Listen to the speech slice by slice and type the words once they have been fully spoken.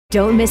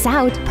Don't miss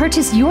out.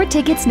 Purchase your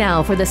tickets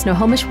now for the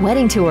Snohomish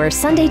Wedding Tour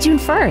Sunday, June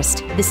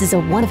 1st. This is a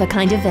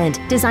one-of-a-kind event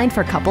designed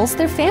for couples,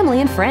 their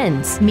family, and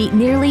friends. Meet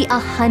nearly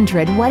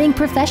 100 wedding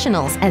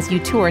professionals as you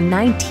tour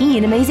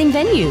 19 amazing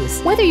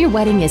venues. Whether your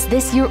wedding is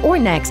this year or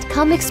next,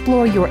 come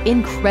explore your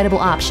incredible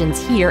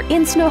options here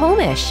in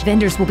Snohomish.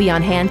 Vendors will be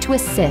on hand to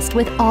assist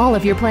with all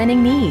of your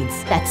planning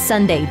needs. That's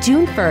Sunday,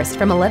 June 1st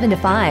from 11 to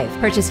 5.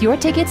 Purchase your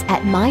tickets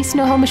at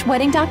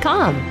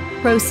mysnohomishwedding.com.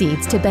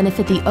 Proceeds to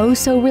benefit the Oh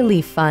So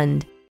Relief Fund.